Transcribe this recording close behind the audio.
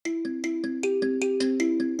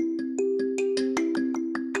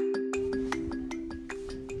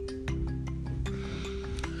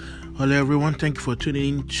Hello everyone, thank you for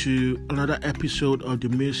tuning in to another episode of the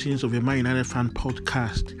Musings of a Man United Fan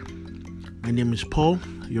podcast. My name is Paul,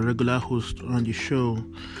 your regular host on the show.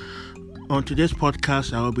 On today's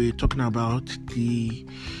podcast, I will be talking about the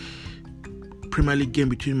Premier League game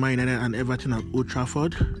between Man United and Everton at Old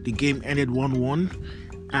Trafford. The game ended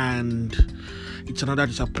 1-1 and it's another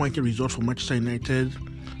disappointing result for Manchester United.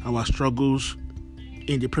 Our struggles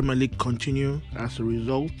in the Premier League continue as a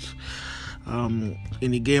result.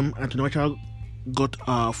 In the game, Anthony Martial got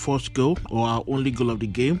our first goal, or our only goal of the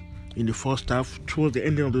game, in the first half. Towards the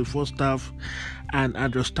ending of the first half, and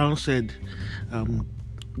Andros Townsend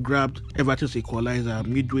grabbed Everton's equalizer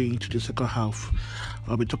midway into the second half.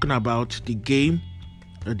 I'll be talking about the game,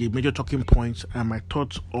 the major talking points, and my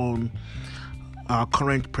thoughts on our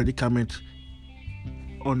current predicament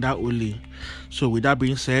on that only. So with that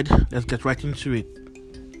being said, let's get right into it.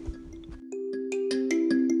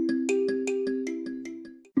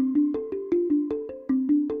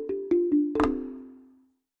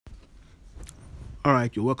 All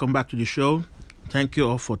right, you're welcome back to the show. Thank you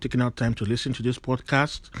all for taking out time to listen to this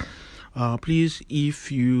podcast. Please,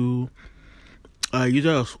 if you are a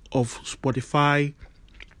user of Spotify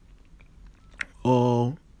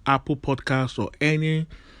or Apple Podcasts or any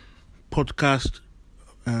podcast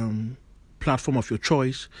platform of your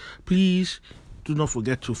choice, please do not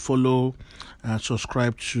forget to follow and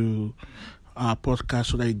subscribe to our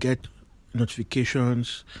podcast so that you get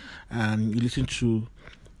notifications and you listen to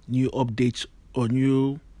new updates or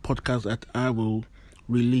new podcast that I will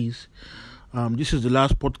release. This is the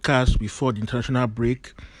last podcast before the international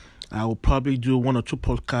break. I will probably do one or two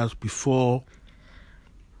podcasts before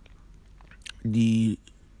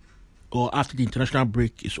after the international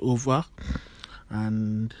break is over,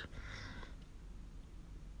 and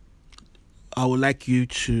I would like you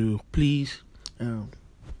to please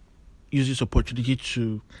use this opportunity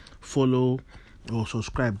to follow or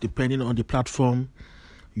subscribe depending on the platform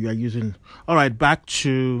you are using. All right, back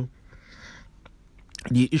to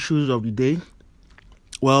the issues of the day.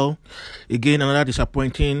 Well, again, another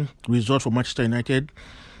disappointing result for Manchester United.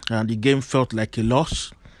 The game felt like a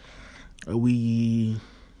loss. We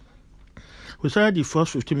started the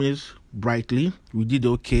first 15 minutes brightly. We did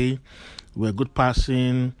okay. We were good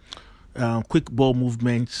passing, quick ball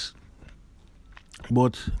movements.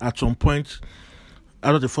 But at some point,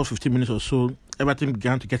 out of the first 15 minutes or so, everything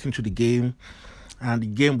began to get into the game. And the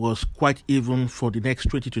game was quite even for the next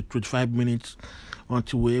 20 to 25 minutes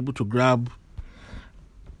until we were able to grab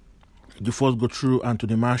the first go through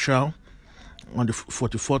Anthony Martial on the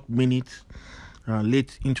 44th minute,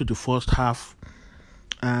 late into the first half.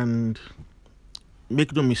 And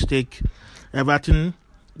make no mistake, the Everton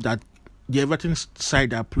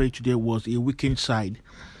side that played today was a weakened side.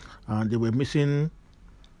 They were missing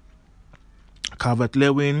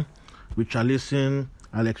Calvert-Lewin, Richarlison,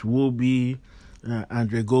 Alex Iwobi,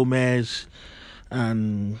 Andre Gomez,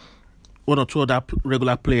 and one or two other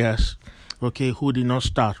regular players, who did not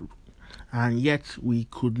start. And yet we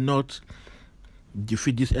could not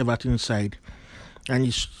defeat this Everton side. And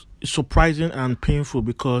it's surprising and painful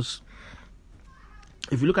because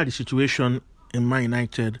if you look at the situation in Man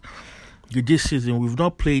United this season, we've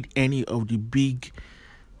not played any of the big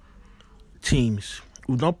teams.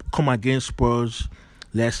 We've not come against Spurs,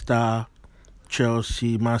 Leicester,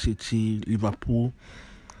 Chelsea, Man City, Liverpool.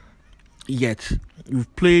 Yet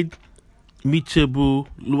we've played mid-table,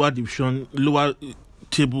 lower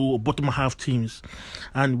table, bottom half teams,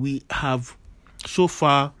 and we have so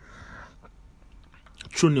far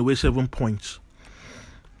thrown away 7 points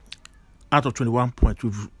out of 21 points.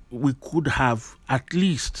 We could have at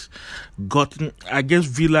least gotten, against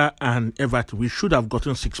Villa and Everton, we should have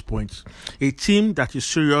gotten 6 points. A team that is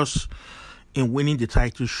serious in winning the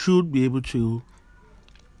title should be able to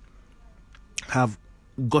have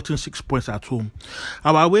gotten 6 points at home.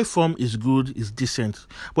 Our away form is good, is decent,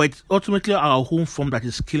 but it's ultimately our home form that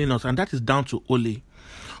is killing us, and that is down to Ole.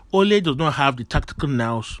 Ole does not have the tactical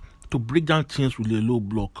nous to break down teams with a low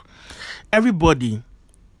block.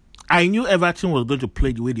 I knew Everton was going to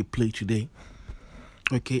play the way they play today.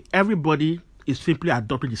 Everybody is simply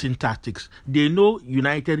adopting the same tactics. They know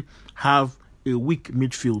United have a weak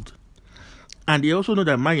midfield. And they also know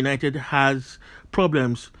that Man United has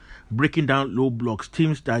problems breaking down low blocks,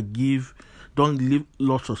 teams that don't leave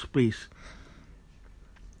lots of space.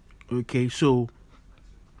 So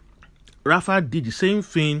Rafa did the same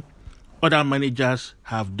thing other managers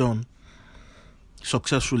have done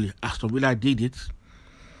successfully. Aston Villa did it.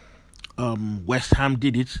 West Ham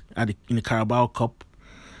did it in the Carabao Cup.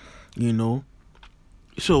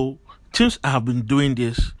 So teams have been doing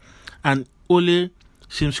this, and Ole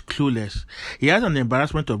seems clueless. He has an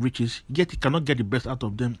embarrassment of riches, yet he cannot get the best out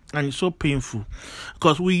of them. And it's so painful.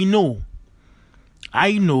 Because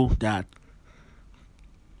I know that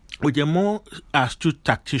with a more astute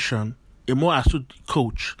tactician, a more astute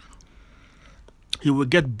coach, he will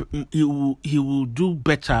do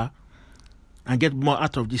better and get more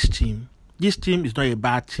out of this team. This team is not a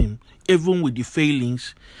bad team, even with the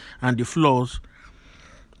failings and the flaws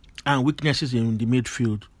and weaknesses in the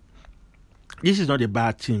midfield. This is not a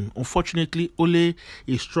bad team. Unfortunately, Ole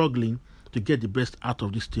is struggling to get the best out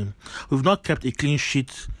of this team. We've not kept a clean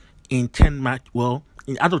sheet in 10 matches. Well,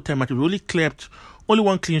 out of 10 matches, we only kept only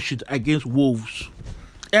one clean sheet against Wolves.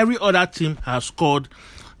 Every other team has scored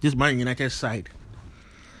this Man United side.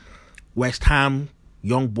 West Ham,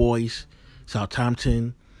 Young Boys,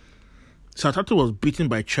 Southampton. Southampton was beaten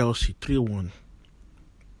by Chelsea 3-1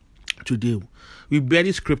 today. We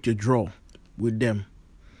barely scraped a draw with them.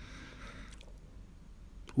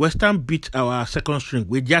 West Ham beat our second string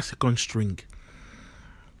with their second string.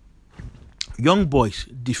 Young Boys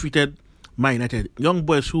defeated Man United. Young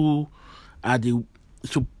Boys, who are the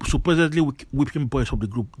supposedly whipping boys of the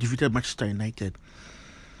group, defeated Manchester United.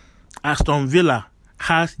 Aston Villa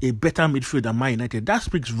has a better midfield than Man United. That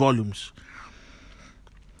speaks volumes.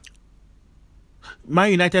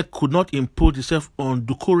 Man United could not impose itself on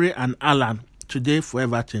Doucouré and Allan today for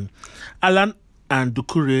Everton. Allan and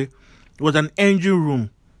Doucouré was an engine room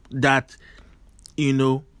that,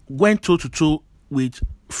 went toe-to-toe with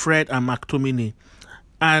Fred and McTominay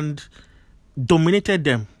and dominated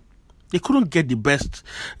them. They couldn't get the best.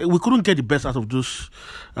 We couldn't get the best out of those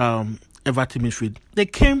Everton midfield. They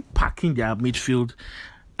came packing their midfield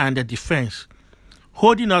and their defense,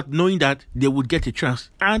 holding out, knowing that they would get a chance.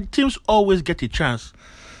 And teams always get a chance.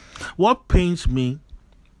 What pains me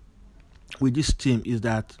with this team is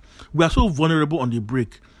that we are so vulnerable on the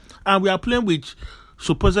break, and we are playing with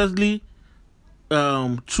supposedly two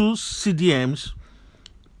CDMs,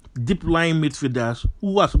 deep lying midfielders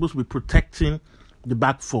who are supposed to be protecting the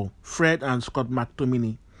back four, Fred and Scott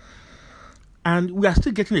McTominay. And we are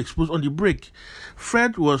still getting exposed on the break.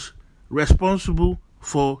 Fred was responsible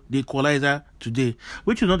for the equalizer today,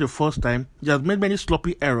 which is not the first time. He has made many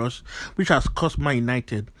sloppy errors, which has cost Man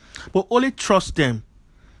United. But Ole trusts them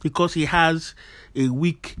because he has a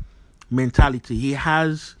weak mentality. He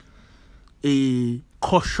has a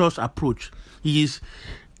cautious approach. He is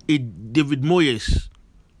a David Moyes.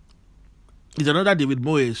 He's another David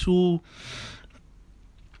Moyes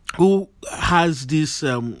who has this,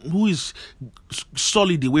 who is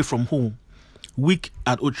solid away from home, weak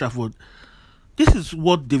at Old Trafford. This is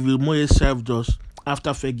what David Moyes served us after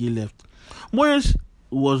Fergie left. Moyes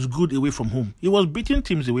was good away from home. He was beating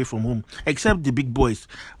teams away from home, except the big boys,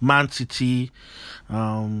 Man City.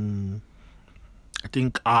 I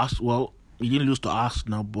think Arsenal. Well, he didn't lose to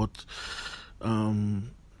Arsenal, but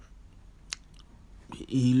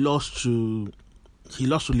he lost to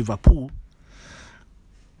Liverpool.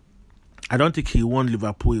 I don't think he won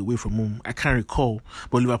Liverpool away from home. I can't recall.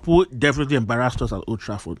 But Liverpool definitely embarrassed us at Old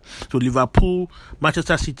Trafford. So Liverpool,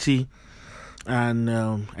 Manchester City, and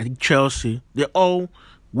I think Chelsea, they all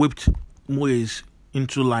whipped Moyes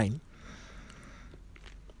into line.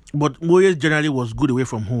 But Moyes generally was good away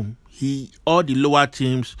from home. All the lower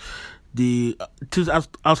teams, the teams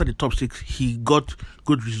outside the top six, he got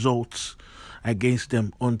good results against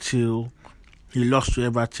them until he lost to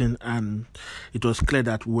Everton, and it was clear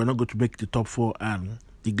that we were not going to make the top four, and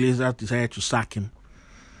the Glazers decided to sack him.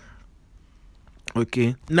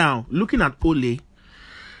 Okay, now looking at Ole,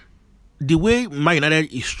 the way Man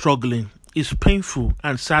United is struggling is painful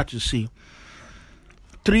and sad to see.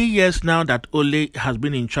 3 years now that Ole has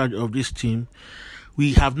been in charge of this team,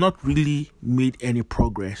 we have not really made any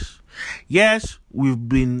progress. Yes, we've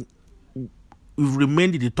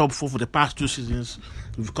remained in the top four for the past 2 seasons.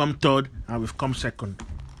 We've come third and we've come second.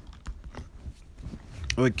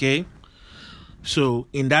 Okay? So,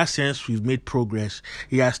 in that sense, we've made progress.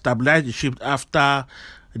 He has stabilized the ship after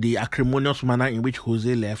the acrimonious manner in which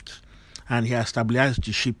Jose left. And he has stabilized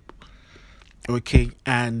the ship. Okay?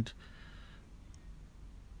 And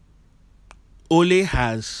Ole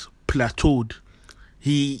has plateaued.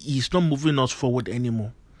 He is not moving us forward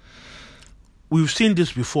anymore. We've seen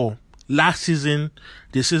this before. Last season,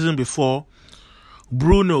 the season before,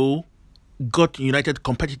 Bruno got United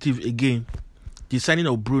competitive again. The signing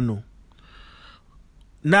of Bruno.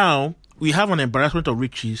 Now, we have an embarrassment of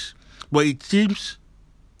riches, but it seems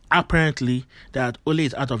apparently that Ole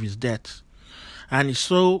is out of his depth. And it's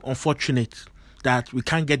so unfortunate that we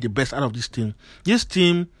can't get the best out of this team. This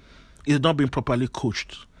team is not being properly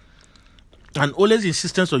coached. And Ole's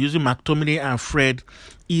insistence on using McTominay and Fred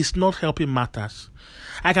is not helping matters.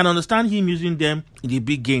 I can understand him using them in the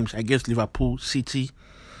big games against Liverpool, City.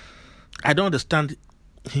 I don't understand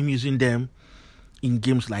him using them in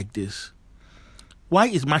games like this. Why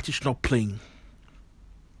is Matic not playing?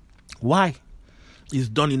 Why is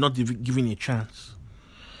Donny not given a chance?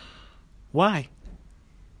 Why?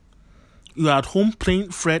 You are at home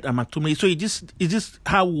playing Fred and McTominay. So is this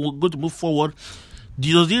how we're going to move forward?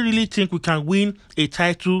 Does he really think we can win a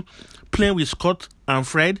title playing with Scott and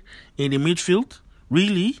Fred in the midfield?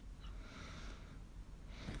 Really?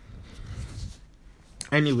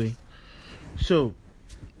 Anyway, so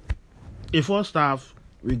in first half,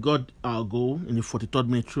 we got our goal in the 43rd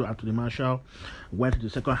minute through Anthony Martial. Went to the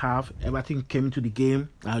second half. Everything came into the game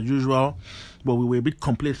as usual, but we were a bit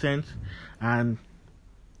complacent, and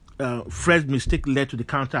Fred's mistake led to the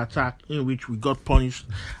counter-attack in which we got punished,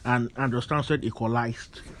 and Andros Townsend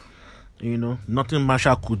equalized. Nothing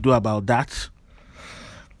Martial could do about that.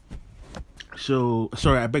 So,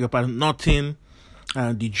 sorry, I beg your pardon. Nothing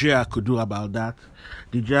De Gea could do about that.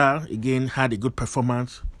 De Gea, again, had a good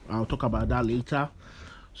performance. I'll talk about that later.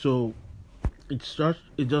 So, it's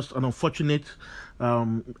just an unfortunate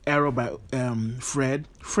error by Fred.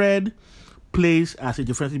 Fred plays as a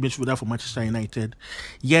defensive midfielder for Manchester United,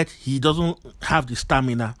 yet he doesn't have the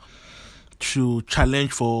stamina to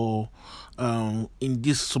challenge for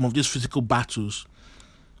some of these physical battles.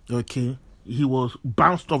 Okay, he was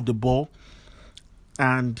bounced off the ball,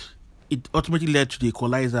 and it ultimately led to the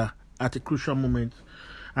equalizer at a crucial moment.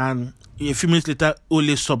 And a few minutes later,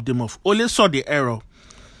 Ole subbed him off. Ole saw the error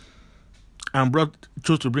and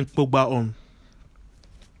chose to bring Pogba on.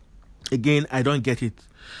 Again, I don't get it.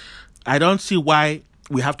 I don't see why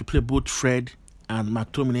we have to play both Fred and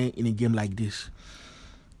McTominay in a game like this.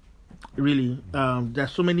 Really,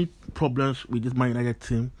 there's so many problems with this Man United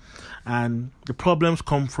team, and the problems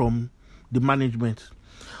come from the management.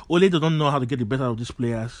 Ole doesn't know how to get the better of these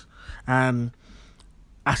players, and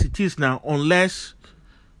as it is now, unless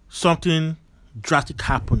something drastic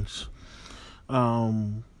happens,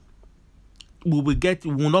 we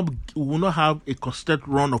will not have a constant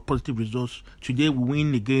run of positive results. Today we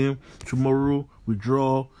win the game, tomorrow we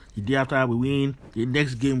draw, the day after we win, the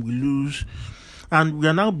next game we lose. And we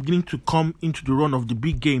are now beginning to come into the run of the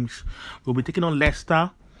big games. We'll be taking on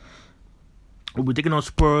Leicester, we'll be taking on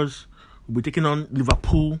Spurs, we'll be taking on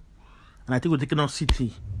Liverpool, and I think we're taking on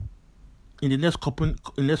City in the next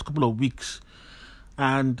couple of weeks.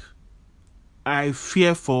 And I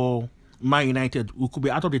fear for Man United, we could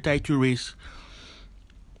be out of the title race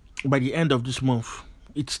by the end of this month.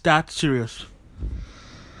 It's that serious.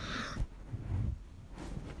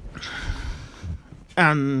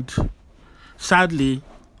 And sadly,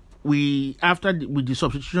 with the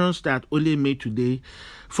substitutions that Ole made today,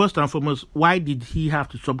 first and foremost, why did he have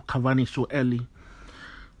to sub Cavani so early?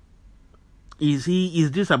 Is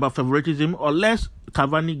this about favoritism, or less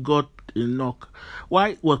Cavani got a knock?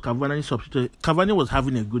 Why was Cavani substituted? Cavani was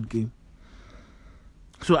having a good game.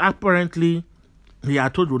 So apparently, he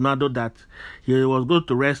had told Ronaldo that he was going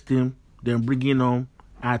to rest him, then bring him on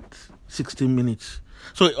at 16 minutes.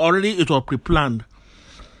 So already it was pre-planned.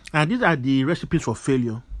 And these are the recipes for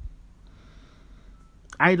failure.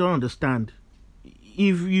 I don't understand.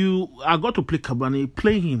 If you are going to play Cavani,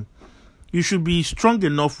 play him. You should be strong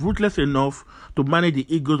enough, ruthless enough to manage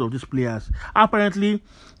the egos of these players. Apparently,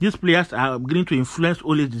 these players are beginning to influence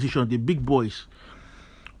Ole's decision, the big boys,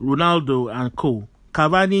 Ronaldo and co.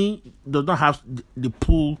 Cavani does not have the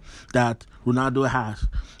pull that Ronaldo has.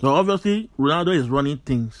 So obviously, Ronaldo is running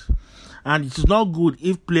things. And it is not good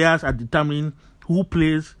if players are determining who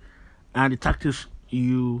plays and the tactics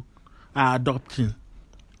you are adopting.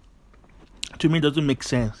 To me, it doesn't make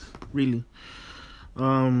sense, really.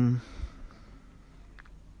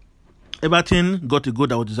 Everton got a goal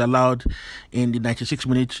that was disallowed in the 96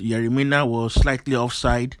 minutes. Yerry Mina was slightly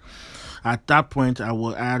offside. At that point, I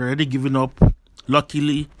had already given up.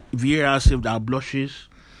 Luckily, VAR saved our blushes.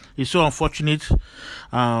 It's so unfortunate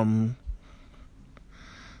that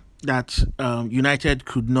United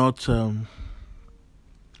could not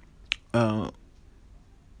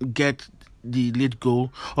get the lead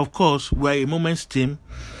goal. Of course, we're a moments team.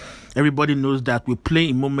 Everybody knows that we play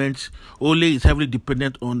in moments. Ole is heavily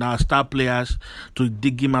dependent on our star players to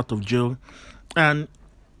dig him out of jail. And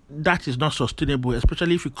that is not sustainable,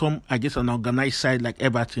 especially if you come against an organized side like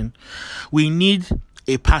Everton. We need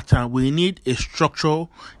a pattern. We need a structure,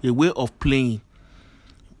 a way of playing,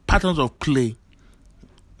 patterns of play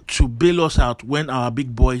to bail us out when our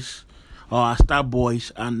big boys or our star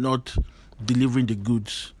boys are not delivering the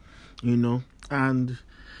goods, And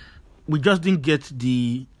we just didn't get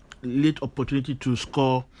the late opportunity to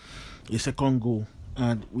score a second goal,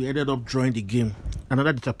 and we ended up drawing the game.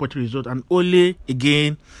 Another disappointing result. And Ole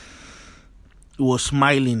again was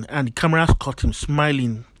smiling, and the cameras caught him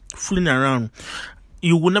smiling, fooling around.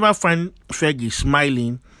 You will never find Fergie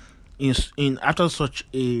smiling in after such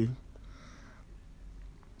a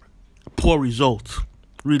poor result.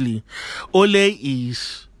 Really, Ole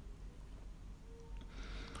is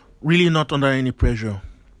really not under any pressure.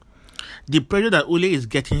 The pressure that Ole is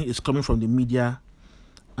getting is coming from the media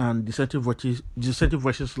and dissenting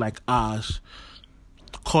voices like ours,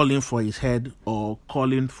 calling for his head or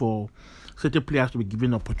calling for certain players to be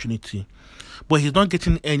given opportunity. But he's not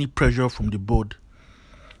getting any pressure from the board.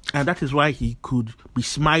 And that is why he could be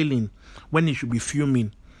smiling when he should be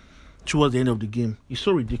fuming towards the end of the game. It's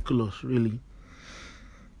so ridiculous, really.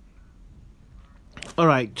 All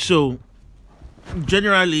right, so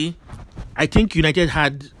generally, I think United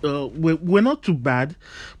had we're not too bad.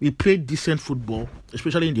 We played decent football,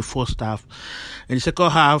 especially in the first half. In the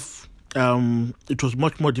second half, it was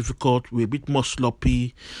much more difficult. We're a bit more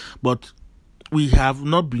sloppy, but we have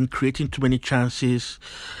not been creating too many chances,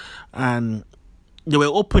 and there were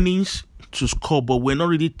openings to score, but we're not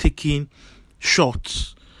really taking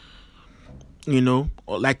shots,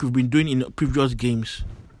 like we've been doing in previous games.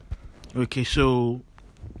 Okay, so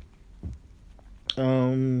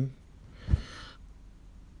Everton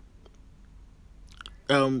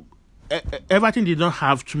did not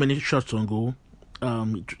have too many shots on goal.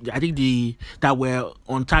 I think that were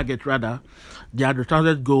on target rather. They had the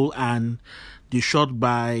target goal and the shot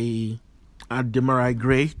by Demarai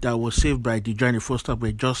Gray that was saved by De Gea in the first half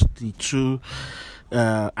were just the two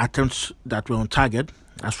attempts that were on target,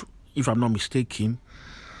 if I'm not mistaken.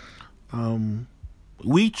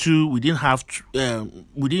 We didn't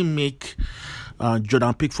make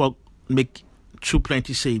Jordan Pickford make two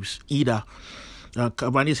plenty saves either.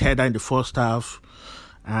 Cavani's header in the first half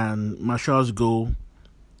and Martial's goal,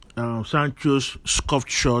 Sancho's scuffed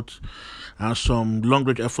shot, and some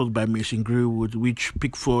long-range efforts by Mason Greenwood, which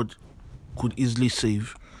Pickford could easily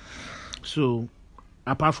save. So,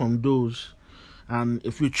 apart from those and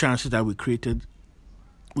a few chances that we created,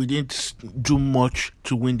 we didn't do much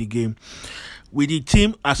to win the game. With the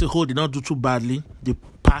team as a whole, did not do too badly. The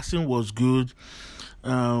passing was good,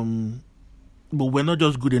 but we're not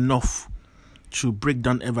just good enough to break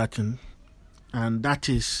down Everton, and that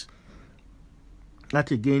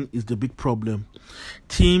again is the big problem.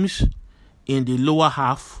 Teams in the lower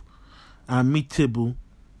half and mid-table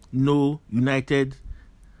know United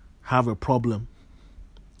have a problem,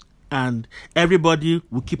 and everybody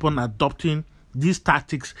will keep on adopting these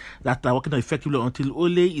tactics that are working effectively until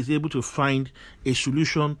Ole is able to find a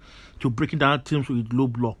solution to breaking down teams with low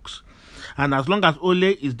blocks. And as long as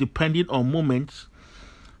Ole is depending on moments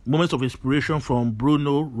of inspiration from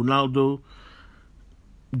Bruno, Ronaldo,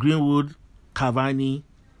 Greenwood, Cavani,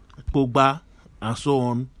 Pogba, and so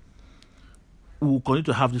on, we will continue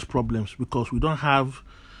to have these problems because we don't have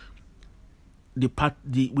we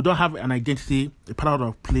don't have an identity, a pattern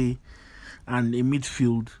of play, and a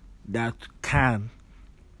midfield that can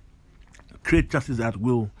create chances at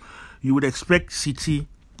will. You would expect City,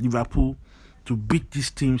 Liverpool to beat these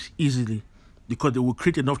teams easily because they will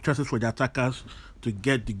create enough chances for the attackers to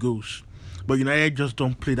get the goals. But United just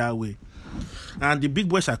don't play that way. And the big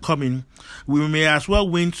boys are coming. We may as well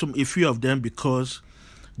win a few of them because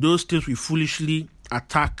those teams will foolishly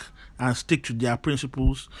attack and stick to their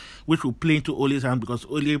principles, which will play into Ole's hand because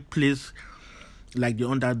Ole plays like the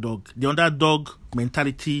underdog. The underdog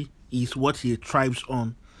mentality is what he thrives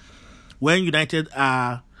on. When United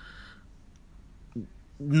are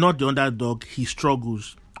not the underdog, he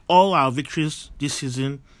struggles. All our victories this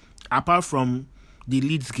season, apart from the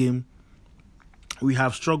Leeds game, we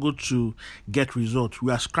have struggled to get results.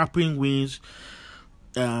 We are scrapping wins,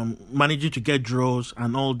 managing to get draws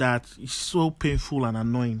and all that. It's so painful and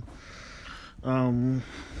annoying.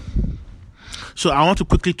 So I want to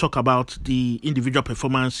quickly talk about the individual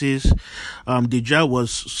performances. De Gea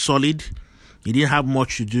was solid. He didn't have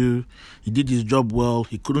much to do. He did his job well.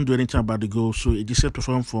 He couldn't do anything about the goal. So a decent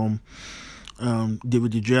performance from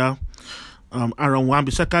David De Gea. Aaron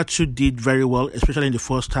Wan-Bissaka too did very well, especially in the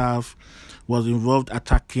first half. Was involved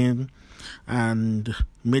attacking and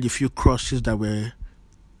made a few crosses that were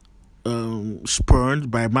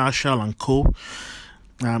spurned by Martial and co.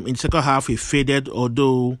 In the second half, he faded,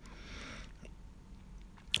 although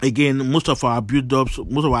again, most of our build-ups,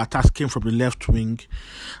 most of our attacks came from the left wing,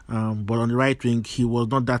 but on the right wing, he was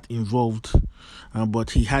not that involved, but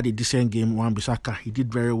he had a decent game, Wan-Bissaka. He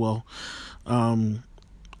did very well.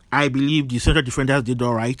 I believe the central defenders did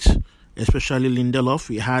all right, especially Lindelof.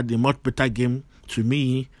 He had a much better game to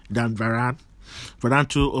me than Varane. Varane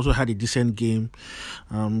too also had a decent game.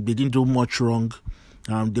 They didn't do much wrong.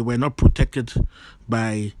 They were not protected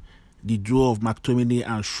by the duo of McTominay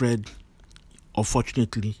and Fred,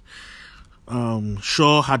 unfortunately.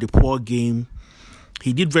 Shaw had a poor game.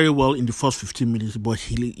 He did very well in the first 15 minutes, but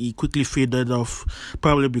he quickly faded off,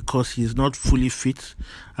 probably because he's not fully fit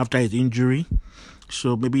after his injury.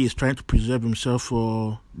 So maybe he's trying to preserve himself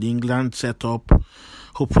for the England setup.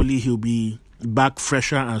 Hopefully he'll be back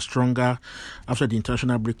fresher and stronger after the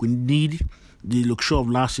international break. We need the luxury of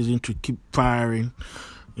last season to keep firing.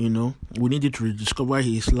 We needed to rediscover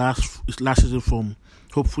his last season form.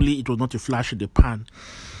 Hopefully it was not a flash in the pan.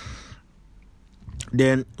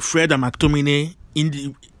 Then Fred and McTominay,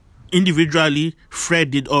 individually,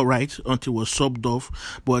 Fred did all right until he was subbed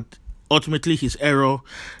off, but ultimately his error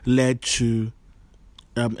led to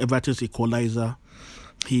Everton's equalizer.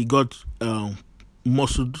 He got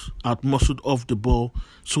muscled off the ball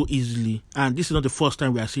so easily, and this is not the first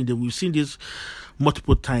time we are seeing that. We've seen this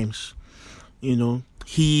multiple times.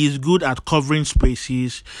 He is good at covering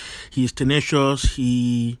spaces. He is tenacious.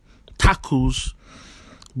 He tackles,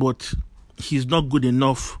 but he's not good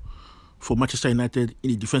enough for Manchester United in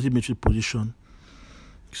the defensive midfield position.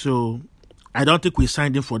 So I don't think we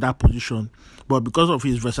signed him for that position, but because of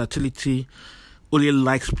his versatility, Ole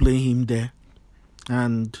likes playing him there.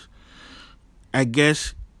 And I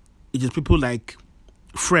guess it is people like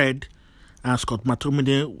Fred and Scott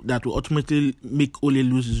McTominay that will ultimately make Ole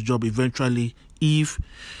lose his job eventually if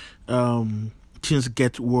things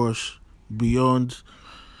get worse beyond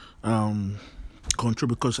control,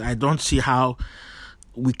 because I don't see how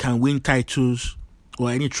we can win titles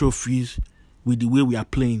or any trophies with the way we are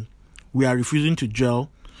playing. We are refusing to gel,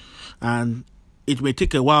 and it may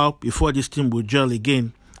take a while before this team will gel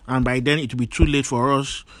again, and by then it will be too late for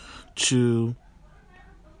us to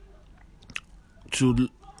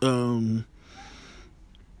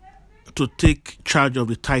take charge of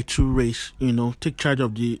the title race, take charge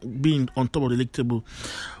of the being on top of the league table.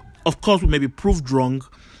 Of course, we may be proved wrong.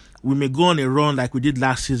 We may go on a run like we did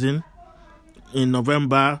last season in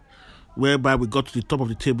November, whereby we got to the top of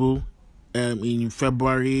the table in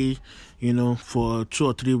February, for 2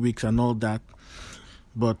 or 3 weeks and all that.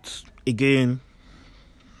 But again,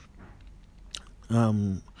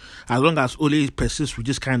 as long as Ole persists with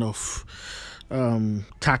this kind of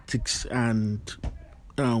tactics and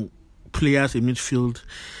players in midfield,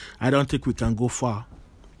 I don't think we can go far.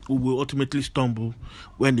 We will ultimately stumble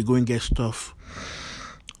when the going gets tough.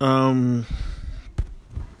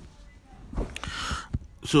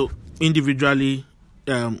 So individually,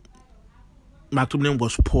 McTominay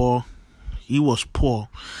was poor. He was poor.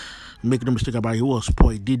 Make no mistake about it, he was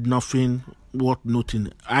poor. He did nothing worth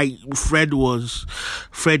noting. Fred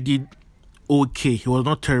did okay. He was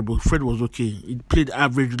not terrible. Fred was okay. He played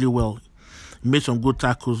averagely well. Made some good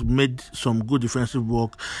tackles, made some good defensive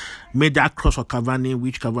work, made that cross for Cavani,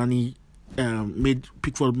 which Cavani made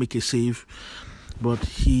Pickford make a save. But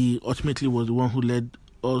he ultimately was the one who led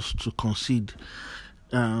us to concede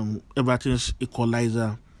Everton's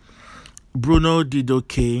equalizer. Bruno did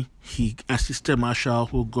okay. He assisted Martial,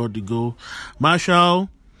 who got the goal. Martial,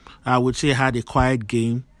 I would say, had a quiet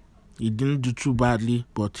game. He didn't do too badly,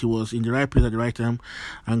 but he was in the right place at the right time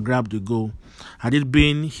and grabbed the goal. Had it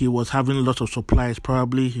been he was having lots of supplies,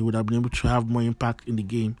 probably he would have been able to have more impact in the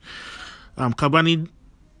game. Cavani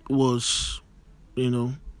was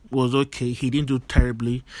okay. He didn't do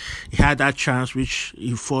terribly. He had that chance which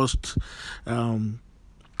he forced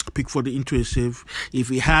Pickford into a save. If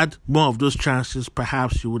he had more of those chances,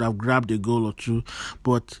 perhaps he would have grabbed a goal or two,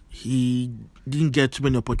 but he didn't get too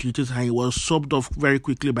many opportunities and he was subbed off very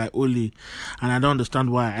quickly by Ole, and I don't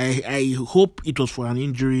understand why. I hope it was for an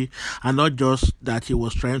injury and not just that he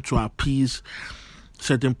was trying to appease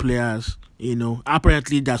certain players.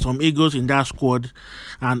 Apparently there's some egos in that squad,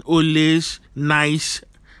 and Ole's nice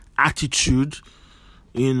attitude,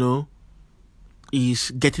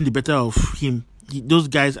 is getting the better of him. Those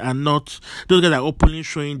guys are openly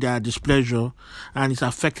showing their displeasure, and it's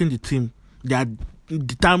affecting the team. They are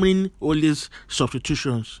determining Ole's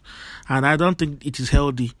substitutions, and I don't think it is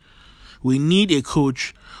healthy. We need a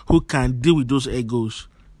coach who can deal with those egos,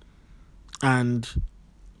 and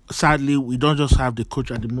sadly, we don't just have the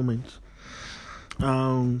coach at the moment.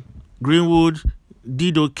 Greenwood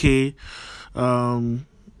did okay in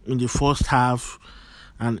the first half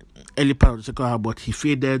and early part of the second half, but he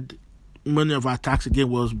faded. Many of our attacks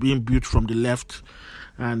again was being built from the left,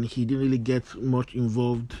 and he didn't really get much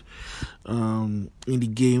involved in the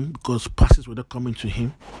game because passes were not coming to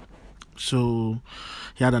him. So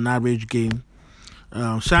he had an average game.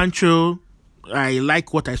 Sancho I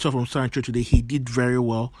like what I saw from Sancho today. He did very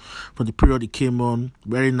well for the period he came on.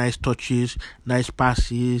 Very nice touches, nice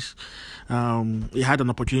passes. He had an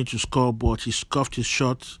opportunity to score, but he scuffed his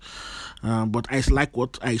shots. But I like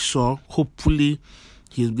what I saw. Hopefully,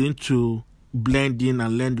 he's going to blend in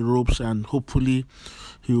and learn the ropes, and hopefully,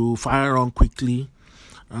 he will fire on quickly.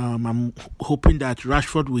 I'm hoping that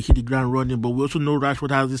Rashford will hit the ground running, but we also know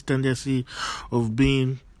Rashford has this tendency of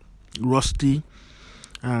being rusty,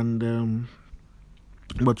 and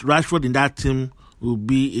but Rashford in that team will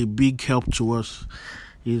be a big help to us.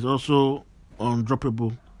 He's also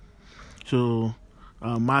undroppable. So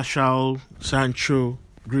Martial, Sancho,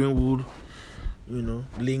 Greenwood,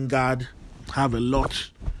 Lingard have a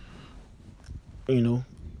lot,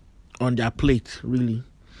 on their plate, really.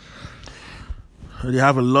 They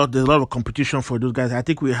have a lot. There's a lot of competition for those guys. I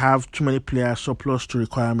think we have too many players surplus to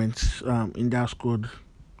requirements in that squad,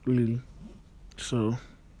 really. So,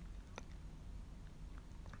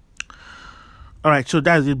 all right. So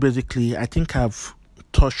that's it. Basically, I think I've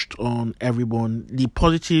touched on everyone. The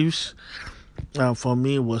positives for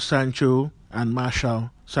me was Sancho and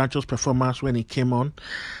Martial. Sancho's performance when he came on,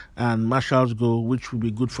 and Martial's goal, which will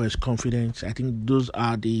be good for his confidence. I think those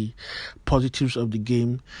are the positives of the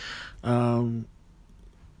game.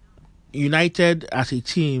 United as a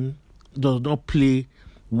team does not play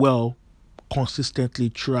well consistently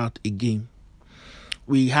throughout a game.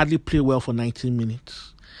 We hardly play well for 90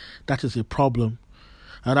 minutes. That is a problem.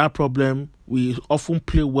 And that problem, we often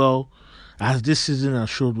play well, as this season has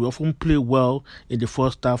showed. We often play well in the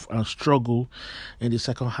first half and struggle in the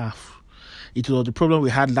second half. It was the problem we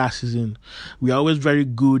had last season. We are always very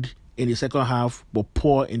good in the second half, but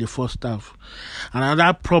poor in the first half. And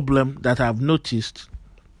another problem that I've noticed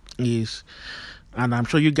is, and I'm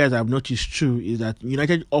sure you guys have noticed too, is that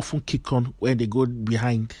United often kick on when they go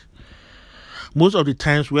behind. Most of the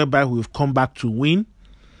times whereby we've come back to win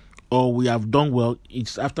or we have done well,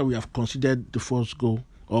 it's after we have conceded the first goal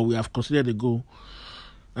or we have conceded a goal,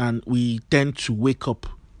 and we tend to wake up.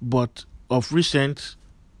 But of recent,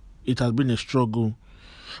 it has been a struggle.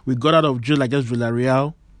 We got out of jail against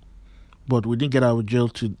Villarreal, but we didn't get out of jail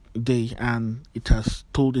today, and it has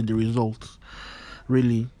told in the results,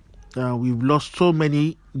 really. We've lost so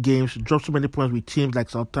many games, dropped so many points with teams like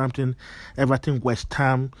Southampton, Everton, West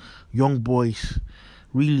Ham, Young Boys.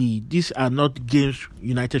 Really, these are not games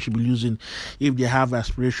United should be losing if they have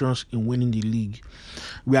aspirations in winning the league.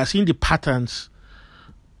 We are seeing the patterns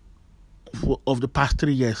of the past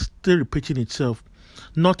 3 years still repeating itself.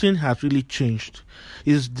 Nothing has really changed.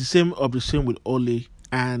 It's the same with Ole.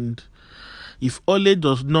 And if Ole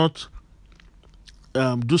does not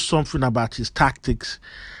do something about his tactics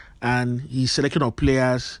and his selection of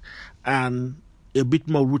players and a bit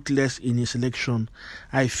more ruthless in his selection,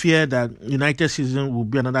 I fear that United season will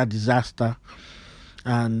be another disaster.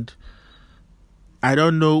 And I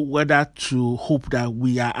don't know whether to hope that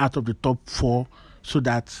we are out of the top 4 so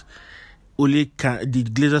that the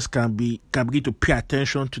Glazers can begin to pay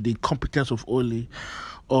attention to the competence of Ole,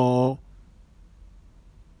 or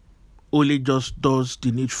Ole just does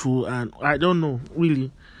the needful, and I don't know,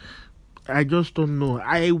 really. I just don't know.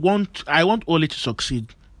 I want Ole to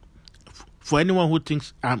succeed. For anyone who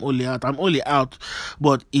thinks I'm Ole out.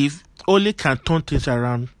 But if Ole can turn things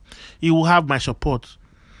around, he will have my support.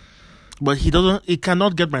 But he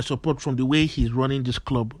cannot get my support from the way he's running this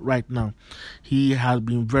club right now. He has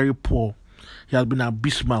been very poor. He has been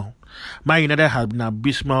abysmal. Man United has been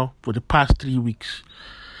abysmal for the past 3 weeks.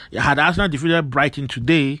 Had Arsenal defeated Brighton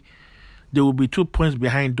today, they will be 2 points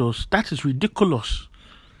behind us. That is ridiculous.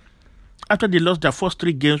 After they lost their first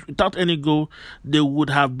 3 games without any goal, they would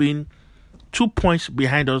have been 2 points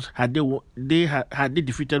behind us had they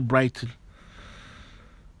defeated Brighton.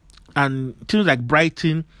 And teams like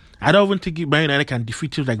Brighton, I don't even think Man United can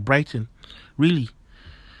defeat teams like Brighton. Really.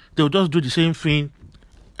 They'll just do the same thing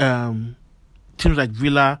teams like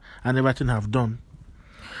Villa and Everton have done.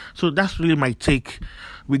 So that's really my take.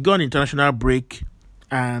 We go on international break,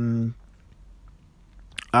 and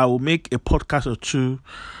I will make a podcast or 2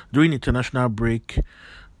 during international break,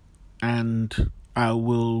 and I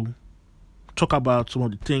will talk about some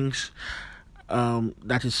of the things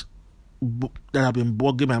that have been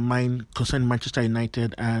boggling my mind concerning Manchester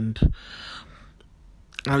United, and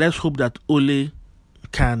let's hope that Ole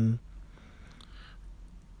can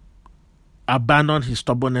abandon his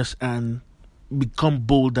stubbornness and become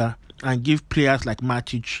bolder and give players like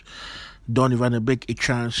Matic, Donny van de Beek a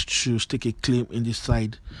chance to stake a claim in this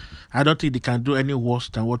side. I don't think they can do any worse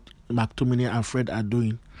than what McTominay and Fred are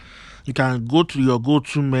doing. You can go to your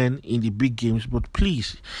go-to men in the big games, but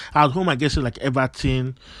please, at home against like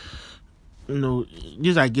Everton,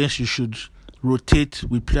 these are games you should rotate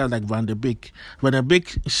with players like Van der Beek. Van der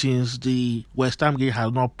Beek, since the West Ham game,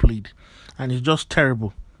 has not played, and it's just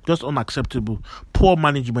terrible, just unacceptable. Poor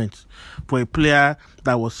management for a player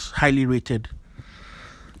that was highly rated.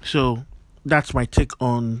 So that's my take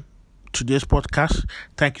on today's podcast.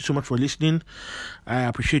 Thank you so much for listening. I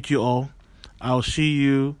appreciate you all. I'll see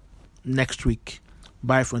you next week.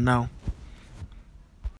 Bye for now.